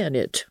 Mr.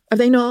 Bennet, are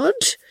they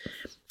not?"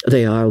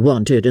 "They are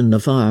wanted in the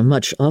farm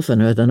much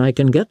oftener than I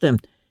can get them."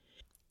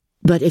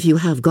 "But if you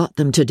have got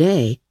them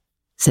today,"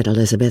 said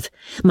Elizabeth,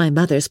 "my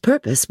mother's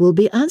purpose will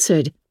be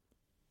answered."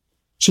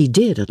 She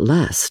did at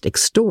last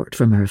extort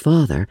from her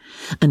father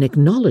an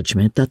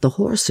acknowledgment that the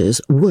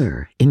horses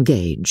were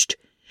engaged.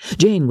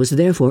 Jane was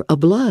therefore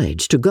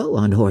obliged to go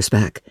on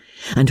horseback,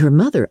 and her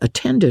mother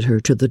attended her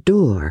to the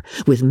door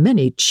with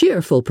many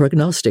cheerful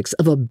prognostics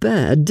of a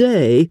bad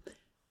day.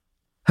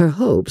 Her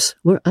hopes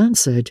were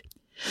answered.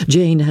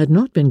 Jane had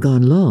not been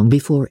gone long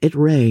before it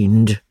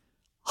rained.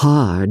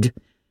 Hard.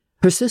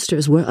 Her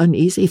sisters were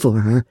uneasy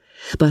for her,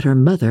 but her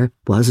mother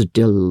was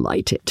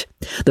delighted.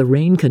 The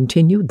rain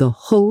continued the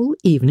whole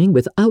evening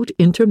without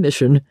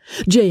intermission.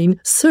 Jane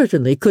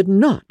certainly could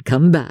not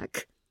come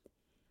back.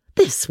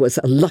 "This was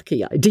a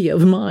lucky idea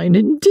of mine,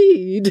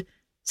 indeed,"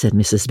 said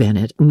Mrs.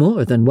 Bennet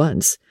more than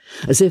once,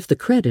 as if the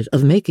credit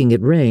of making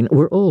it rain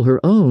were all her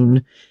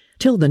own.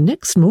 Till the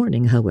next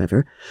morning,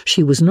 however,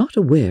 she was not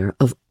aware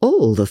of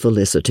all the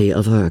felicity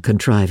of her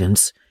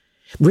contrivance.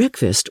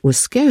 Breakfast was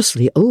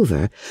scarcely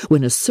over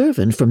when a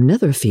servant from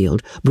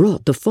Netherfield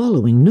brought the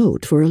following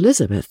note for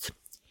Elizabeth.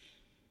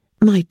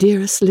 "My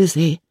dearest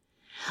Lizzie,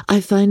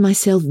 I find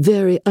myself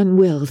very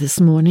unwell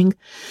this morning,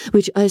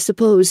 which I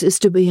suppose is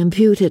to be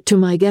imputed to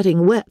my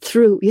getting wet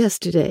through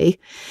yesterday.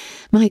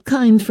 My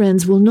kind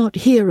friends will not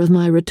hear of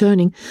my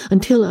returning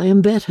until I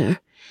am better.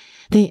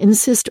 They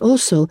insist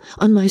also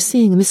on my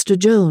seeing Mr.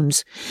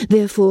 Jones,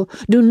 therefore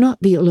do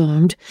not be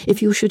alarmed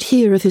if you should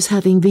hear of his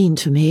having been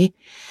to me,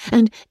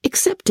 and,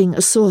 excepting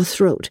a sore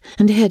throat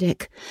and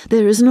headache,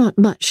 there is not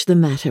much the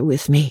matter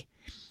with me.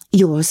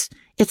 Yours,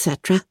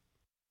 etc."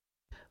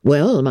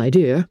 "Well, my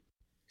dear,"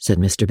 said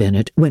Mr.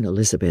 Bennet, when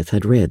Elizabeth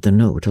had read the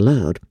note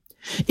aloud,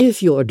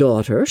 "if your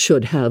daughter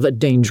should have a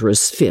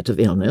dangerous fit of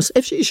illness,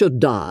 if she should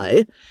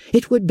die,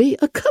 it would be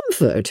a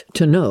comfort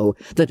to know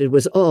that it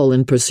was all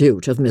in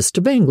pursuit of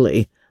Mr.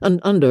 Bingley, and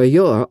under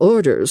your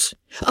orders."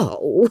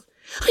 "Oh,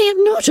 I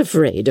am not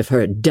afraid of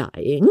her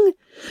dying.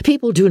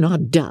 People do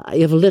not die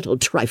of little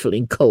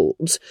trifling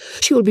colds.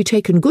 She will be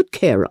taken good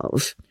care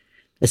of.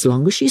 As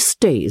long as she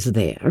stays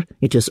there,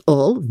 it is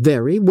all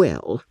very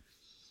well.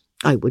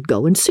 I would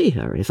go and see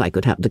her if I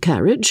could have the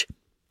carriage."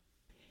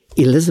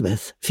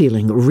 Elizabeth,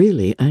 feeling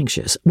really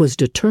anxious, was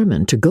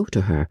determined to go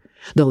to her,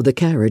 though the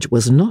carriage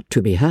was not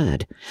to be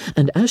had,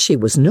 and as she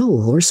was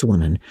no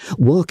horsewoman,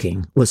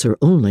 walking was her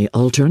only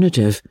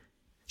alternative.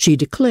 She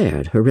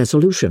declared her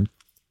resolution.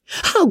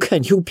 "How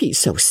can you be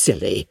so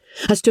silly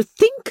as to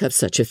think of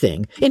such a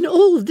thing in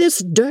all this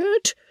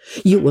dirt?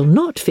 You will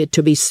not fit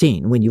to be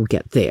seen when you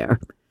get there."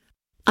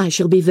 "I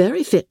shall be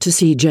very fit to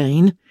see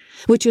Jane,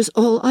 which is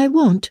all I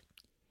want."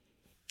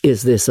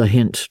 "Is this a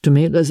hint to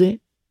me,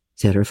 Lizzie?"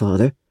 said her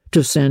father.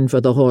 "To send for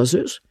the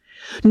horses?"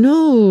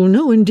 "No,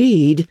 no,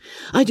 indeed.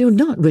 I do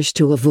not wish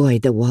to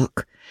avoid the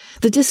walk.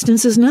 The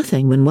distance is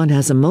nothing when one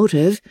has a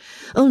motive.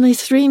 Only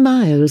 3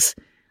 miles.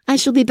 I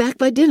shall be back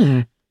by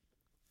dinner."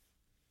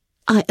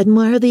 "I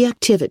admire the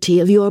activity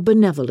of your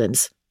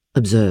benevolence,"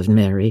 observed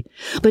Mary,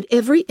 "but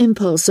every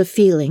impulse of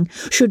feeling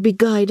should be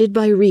guided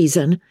by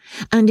reason,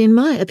 and in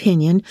my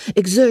opinion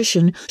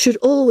exertion should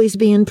always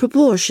be in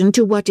proportion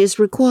to what is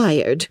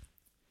required."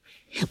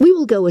 "We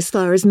will go as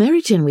far as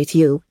Meryton with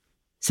you,"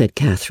 said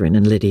Catherine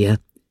and Lydia.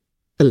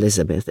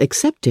 Elizabeth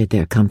accepted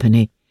their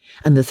company,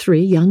 and the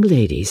 3 young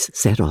ladies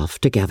set off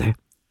together.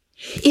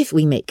 "If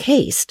we make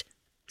haste,"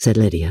 said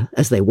Lydia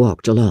as they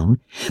walked along,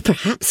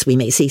 "perhaps we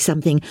may see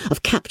something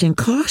of Captain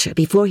Carter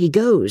before he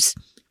goes."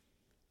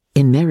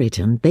 In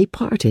Meryton they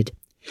parted.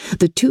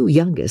 The 2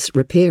 youngest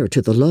repaired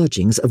to the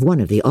lodgings of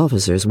one of the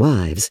officers'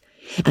 wives,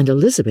 and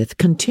Elizabeth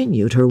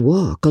continued her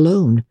walk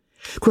alone,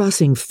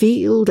 crossing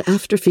field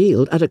after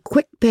field at a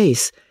quick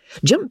pace,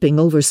 jumping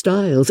over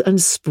stiles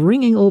and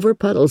springing over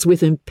puddles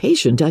with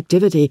impatient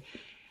activity,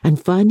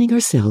 and finding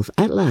herself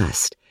at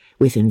last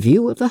within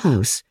view of the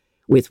house,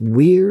 with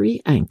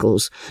weary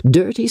ankles,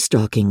 dirty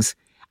stockings,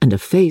 and a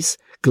face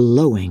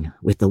glowing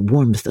with the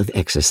warmth of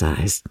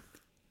exercise.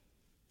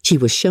 She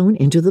was shown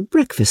into the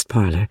breakfast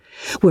parlour,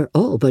 where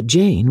all but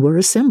Jane were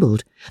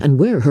assembled, and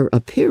where her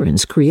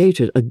appearance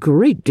created a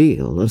great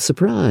deal of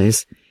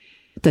surprise.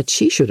 That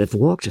she should have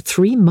walked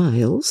 3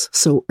 miles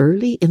so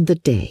early in the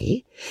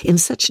day, in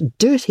such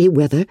dirty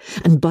weather,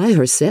 and by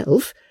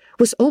herself,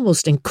 was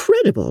almost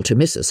incredible to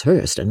Mrs.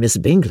 Hurst and Miss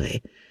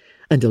Bingley,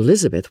 and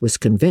Elizabeth was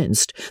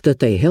convinced that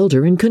they held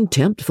her in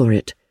contempt for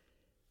it.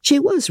 She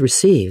was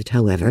received,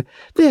 however,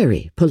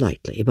 very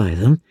politely by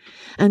them,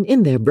 and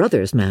in their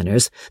brother's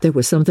manners there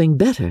was something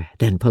better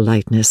than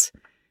politeness.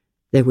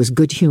 There was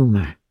good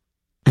humour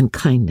and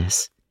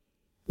kindness.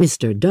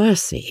 Mr.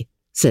 Darcy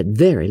said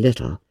very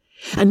little,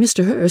 and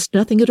Mr. Hurst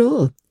nothing at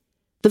all.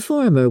 The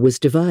former was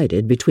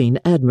divided between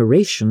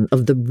admiration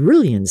of the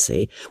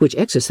brilliancy which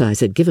exercise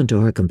had given to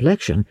her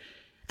complexion,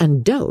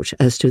 and doubt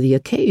as to the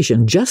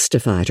occasion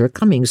justified her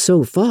coming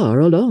so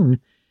far alone.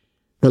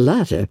 The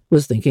latter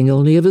was thinking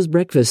only of his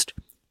breakfast.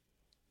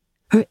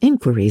 Her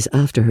inquiries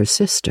after her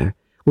sister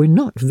were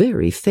not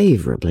very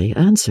favourably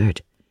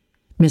answered.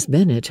 Miss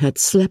Bennet had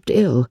slept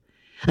ill,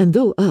 and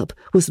though up,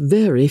 was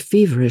very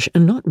feverish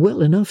and not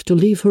well enough to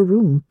leave her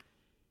room.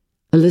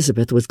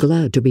 Elizabeth was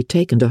glad to be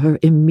taken to her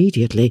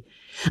immediately,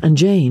 and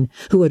Jane,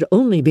 who had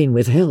only been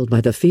withheld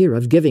by the fear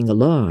of giving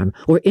alarm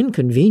or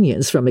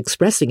inconvenience from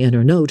expressing in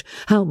her note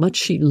how much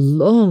she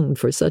longed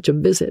for such a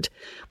visit,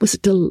 was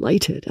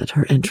delighted at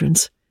her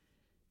entrance.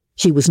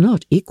 She was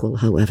not equal,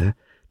 however,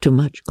 to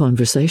much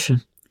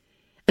conversation,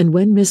 and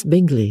when Miss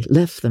Bingley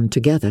left them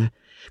together,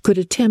 could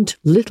attempt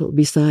little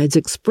besides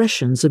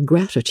expressions of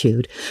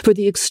gratitude for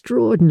the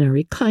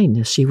extraordinary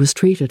kindness she was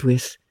treated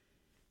with.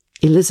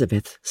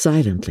 Elizabeth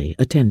silently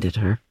attended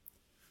her.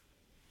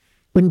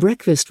 When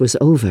breakfast was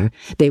over,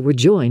 they were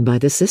joined by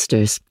the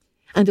sisters,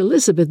 and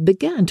Elizabeth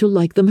began to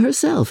like them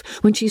herself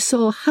when she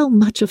saw how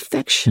much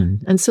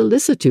affection and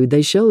solicitude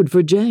they showed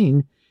for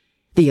Jane.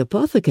 The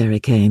apothecary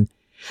came,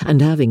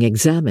 and having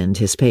examined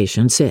his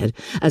patient, said,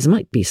 as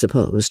might be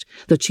supposed,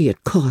 that she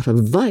had caught a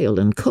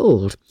violent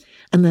cold,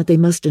 and that they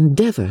must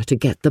endeavour to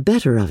get the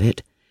better of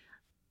it.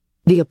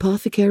 The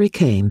apothecary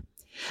came,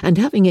 and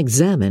having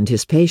examined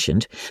his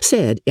patient,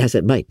 said, as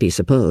it might be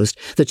supposed,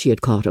 that she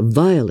had caught a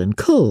violent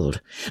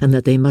cold, and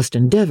that they must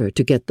endeavour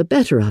to get the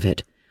better of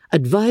it,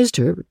 advised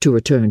her to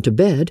return to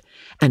bed,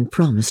 and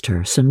promised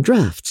her some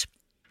draughts.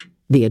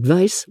 The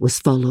advice was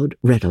followed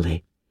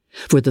readily,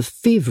 for the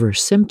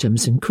feverish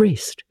symptoms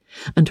increased,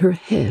 and her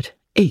head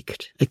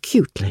ached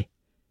acutely.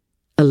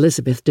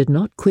 Elizabeth did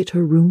not quit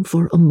her room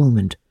for a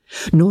moment,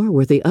 nor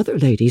were the other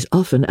ladies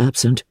often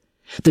absent.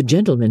 The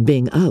gentlemen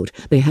being out,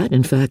 they had,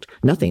 in fact,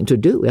 nothing to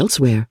do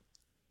elsewhere.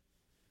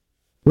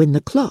 When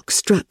the clock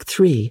struck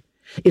 3,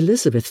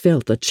 Elizabeth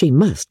felt that she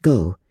must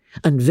go,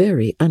 and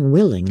very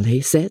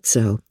unwillingly said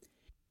so.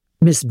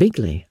 Miss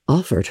Bingley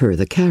offered her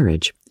the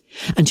carriage,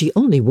 and she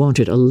only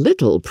wanted a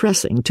little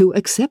pressing to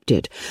accept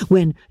it,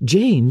 when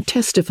Jane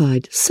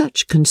testified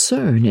such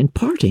concern in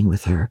parting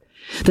with her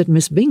that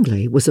Miss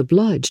Bingley was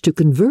obliged to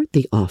convert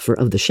the offer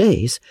of the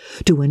chaise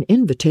to an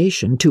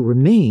invitation to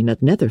remain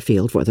at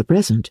Netherfield for the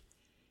present.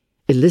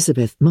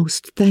 Elizabeth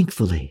most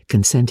thankfully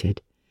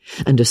consented,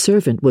 and a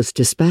servant was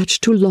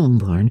dispatched to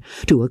Longbourn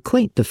to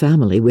acquaint the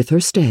family with her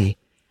stay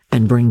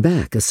and bring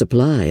back a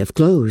supply of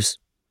clothes.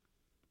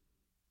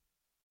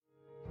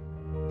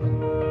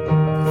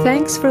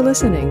 Thanks for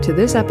listening to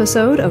this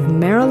episode of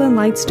Marilyn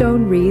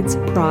Lightstone Reads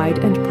Pride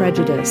and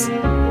Prejudice.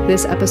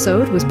 This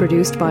episode was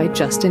produced by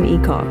Justin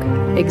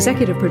Eacock,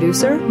 executive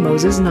producer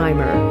Moses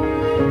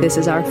Neimer. This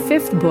is our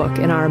 5th book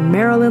in our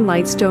Marilyn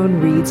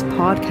Lightstone Reads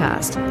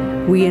podcast.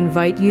 We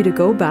invite you to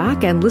go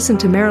back and listen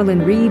to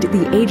Marilyn read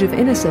The Age of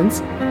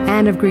Innocence,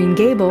 Anne of Green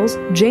Gables,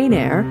 Jane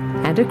Eyre,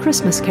 and A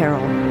Christmas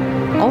Carol.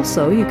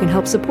 Also, you can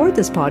help support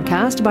this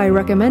podcast by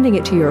recommending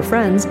it to your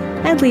friends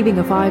and leaving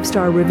a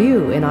 5-star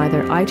review in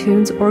either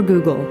iTunes or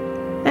Google.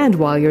 And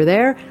while you're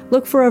there,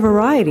 look for a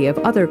variety of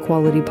other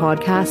quality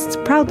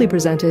podcasts proudly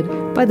presented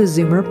by the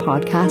Zoomer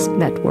Podcast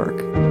Network.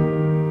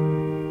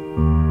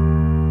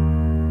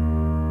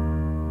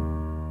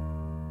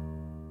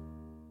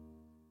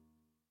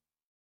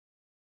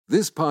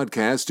 This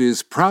podcast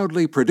is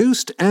proudly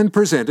produced and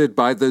presented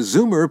by the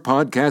Zoomer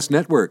Podcast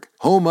Network,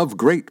 home of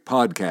great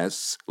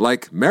podcasts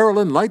like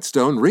Marilyn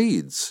Lightstone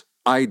Reads,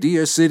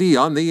 Idea City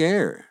on the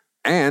Air,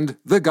 and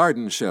The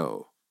Garden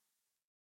Show.